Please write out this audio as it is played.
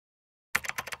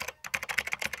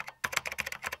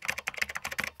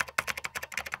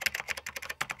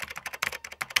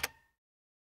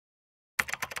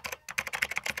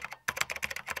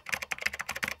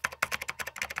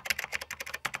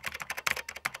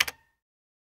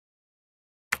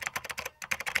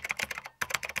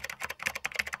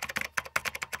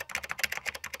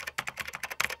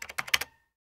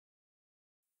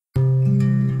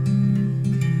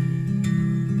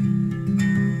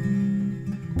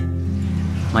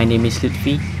My name is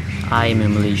Lutfi. I am a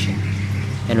Malaysian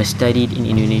and I studied in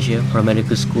Indonesia for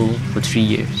medical school for 3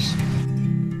 years.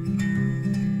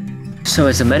 So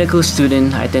as a medical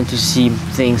student, I tend to see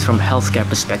things from healthcare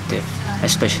perspective,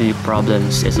 especially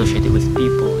problems associated with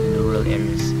people in the rural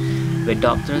areas where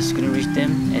doctors couldn't reach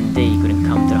them and they couldn't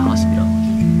come to the hospital.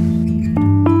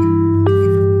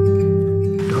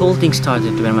 The whole thing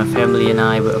started when my family and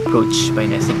I were approached by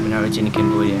an ethnic minority in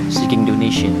Cambodia seeking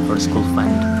donation for a school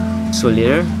fund. So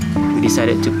later, we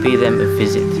decided to pay them a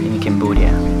visit in Cambodia.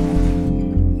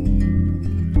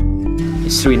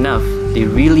 It's true enough, they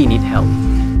really need help.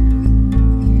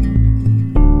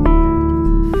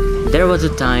 There was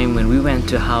a time when we went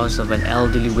to a house of an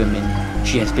elderly woman.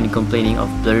 She has been complaining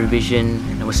of blurred vision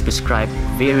and was prescribed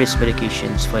various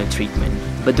medications for her treatment.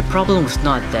 But the problem was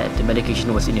not that the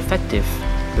medication was ineffective,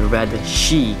 but rather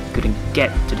she couldn't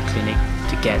get to the clinic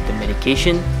to get the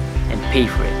medication and pay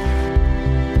for it.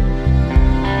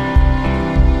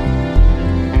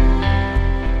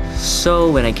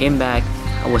 So when I came back,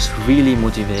 I was really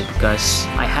motivated because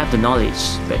I have the knowledge,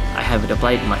 but I haven't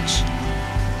applied much.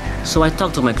 So I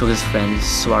talked to my closest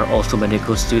friends who are also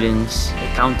medical students,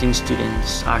 accounting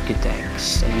students,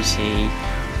 architects, and we say,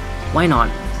 why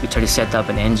not we try to set up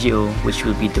an NGO which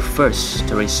will be the first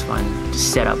to raise funds to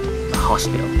set up a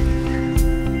hospital.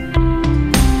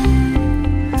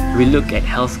 We look at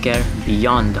healthcare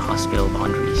beyond the hospital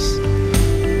boundaries.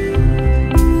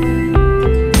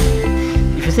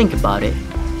 If you think about it,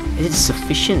 is it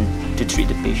sufficient to treat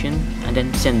the patient and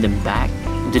then send them back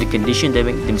into the condition that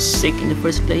makes them sick in the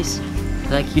first place?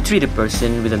 Like you treat a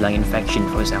person with a lung infection,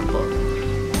 for example,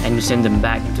 and you send them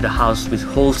back into the house with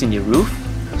holes in the roof.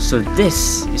 So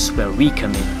this is where we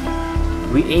come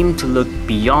in. We aim to look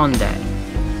beyond that,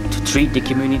 to treat the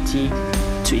community,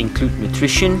 to include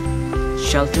nutrition,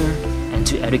 shelter, and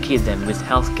to educate them with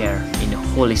healthcare in a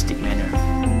holistic manner.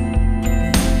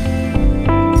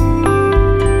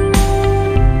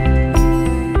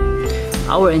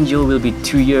 Our NGO will be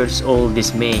 2 years old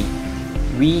this May.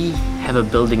 We have a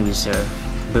building reserve,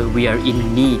 but we are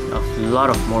in need of a lot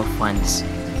of more funds.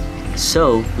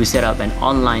 So we set up an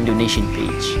online donation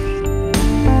page.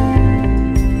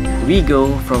 We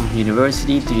go from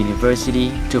university to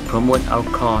university to promote our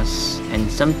cause,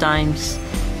 and sometimes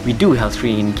we do health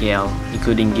training in KL,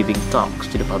 including giving talks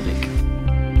to the public.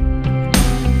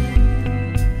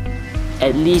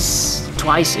 At least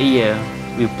twice a year,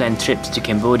 we plan trips to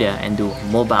Cambodia and do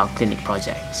mobile clinic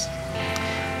projects.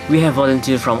 We have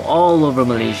volunteers from all over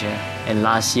Malaysia, and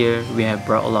last year we have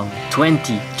brought along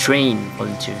 20 trained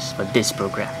volunteers for this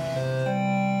program.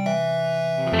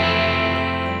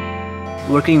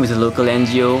 Working with a local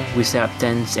NGO, we set up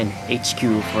tents and HQ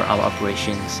for our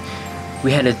operations.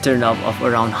 We had a turnout of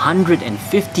around 150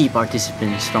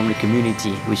 participants from the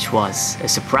community, which was a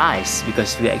surprise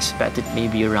because we expected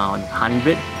maybe around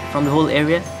 100 from the whole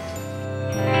area.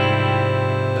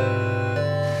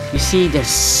 You see, there's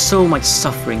so much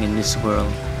suffering in this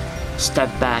world.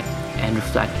 Step back and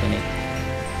reflect on it.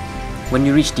 When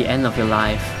you reach the end of your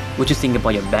life, would you think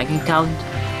about your bank account?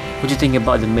 Would you think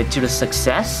about the material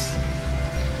success?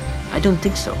 I don't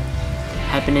think so.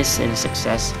 Happiness and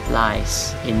success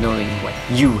lies in knowing what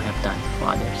you have done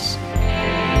for others.